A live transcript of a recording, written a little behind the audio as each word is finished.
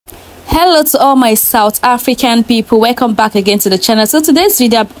Hello to all my South African people, welcome back again to the channel. So today's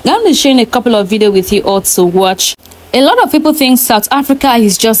video, I'm going to be sharing a couple of videos with you all to watch. A lot of people think South Africa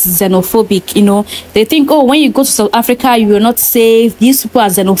is just xenophobic, you know. They think, oh, when you go to South Africa, you are not safe. These people are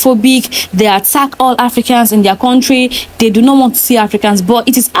xenophobic. They attack all Africans in their country. They do not want to see Africans, but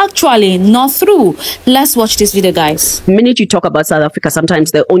it is actually not true. Let's watch this video, guys. The minute you talk about South Africa,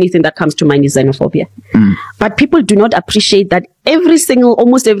 sometimes the only thing that comes to mind is xenophobia. But people do not appreciate that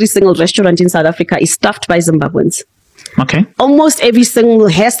almost every single restaurant in South Africa is staffed by Zimbabweans. Okay. Almost every single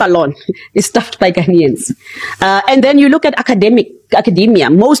hair salon is staffed by Ghanaians. And then you look at academia,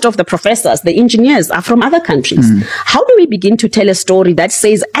 most of the professors, the engineers are from other countries. How do we begin to tell a story that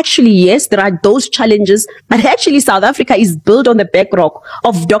says, actually, yes, there are those challenges, but actually South Africa is built on the bedrock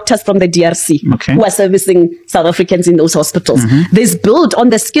of doctors from the DRC who are servicing South Africans in those hospitals. This built on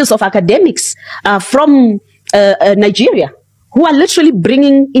the skills of academics from Nigeria, who are literally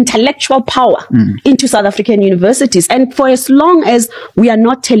bringing intellectual power into South African universities. And for as long as we are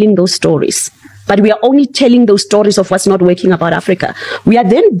not telling those stories, but we are only telling those stories of what's not working about Africa, we are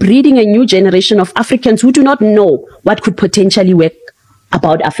then breeding a new generation of Africans who do not know what could potentially work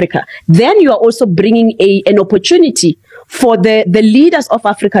about Africa. Then you are also bringing an opportunity for the leaders of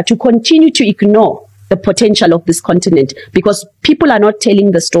Africa to continue to ignore the potential of this continent, because people are not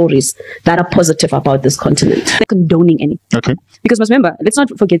telling the stories that are positive about this continent. They're condoning any. Okay. Because remember, let's not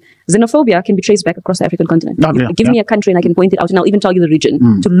forget, xenophobia can be traced back across the African continent. Give me a country and I can point it out, and I'll even tell you the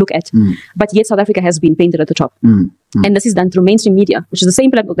region to look at. But yet South Africa has been painted at the top. And this is done through mainstream media, which is the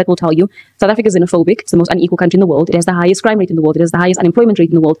same that will tell you South Africa is xenophobic. It's the most unequal country in the world. It has the highest crime rate in the world. It has the highest unemployment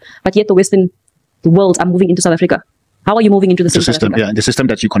rate in the world. But yet the world are moving into South Africa. How are you moving into the system? Yeah, the system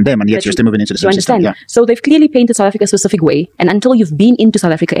that you condemn, and yet you're still moving into the same system. Yeah. So they've clearly painted South Africa a specific way, and until you've been into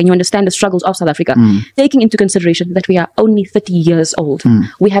South Africa and you understand the struggles of South Africa, taking into consideration that we are only 30 years old,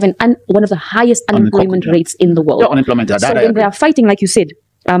 we have one of the highest unemployment rates in the world. So when they are fighting, like you said,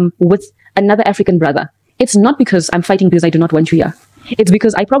 with another African brother, it's not because I'm fighting because I do not want you here. It's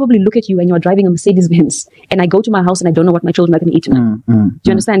because I probably look at you and you're driving a Mercedes-Benz, and I go to my house and I don't know what my children are going to eat tonight. Do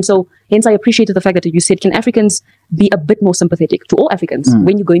you understand? So hence I appreciated the fact that you said, can Africans be a bit more sympathetic to all Africans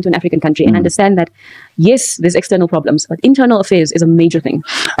when you go into an African country and understand that, yes, there's external problems, but internal affairs is a major thing.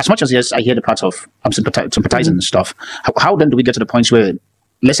 As much as, yes, I hear the part of sympathizing and stuff, how then do we get to the point where,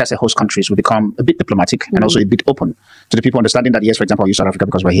 let's say host countries will become a bit diplomatic and also a bit open to the people understanding that, yes, for example, I use South Africa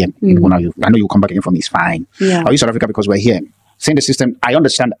because we're here. I know you'll come back in for me, it's fine. I use South Africa because we're here. Saying the system, I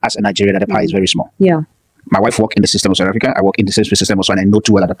understand as a Nigerian that the pie is very small. My wife works in the system of South Africa. I work in the same system also, and I know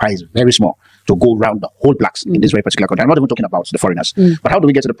too well that the pie is very small to go around the whole blacks in this very particular country. I'm not even talking about the foreigners. But how do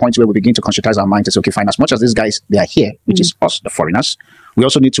we get to the point where we begin to conscientize our minds and say, okay, fine, as much as these guys, they are here, which is us, the foreigners, we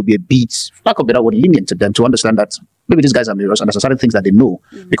also need to be a bit, lack of better word, lenient to them to understand that maybe these guys are mirrors and there's certain things that they know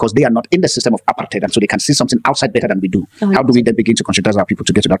because they are not in the system of apartheid, and so they can see something outside better than we do. How do we then begin to conscientize our people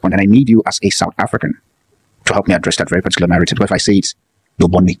to get to that point? And I need you as a South African to help me address that very particular narrative. But if I say it, you'll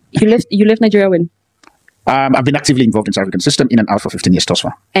bond me. You left Nigeria when? I've been actively involved in the South African system in and out for 15 years thus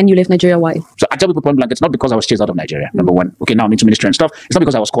far. And you left Nigeria why? So I tell people point blank, it's not because I was chased out of Nigeria, number one. Okay, now I'm into ministry and stuff. It's not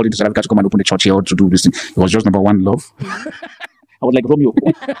because I was called into South Africa to come and open a church here or to do this thing. It was just number one, love. I was like Romeo,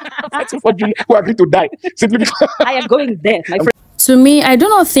 fighting for Julie, who agreed to die simply because I am going there, my friend. To me, I do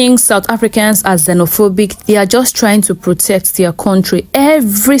not think South Africans are xenophobic. They are just trying to protect their country.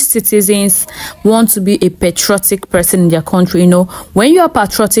 Every citizens want to be a patriotic person in their country. You know, when you are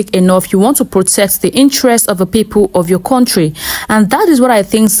patriotic enough, you want to protect the interests of the people of your country. And that is what I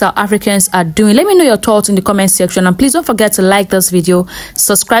think South Africans are doing. Let me know your thoughts in the comment section. And please don't forget to like this video,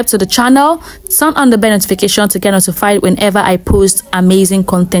 subscribe to the channel, turn on the bell notification to get notified whenever I post amazing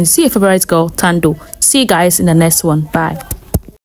content. See your favorite girl, Tando. See you guys in the next one. Bye.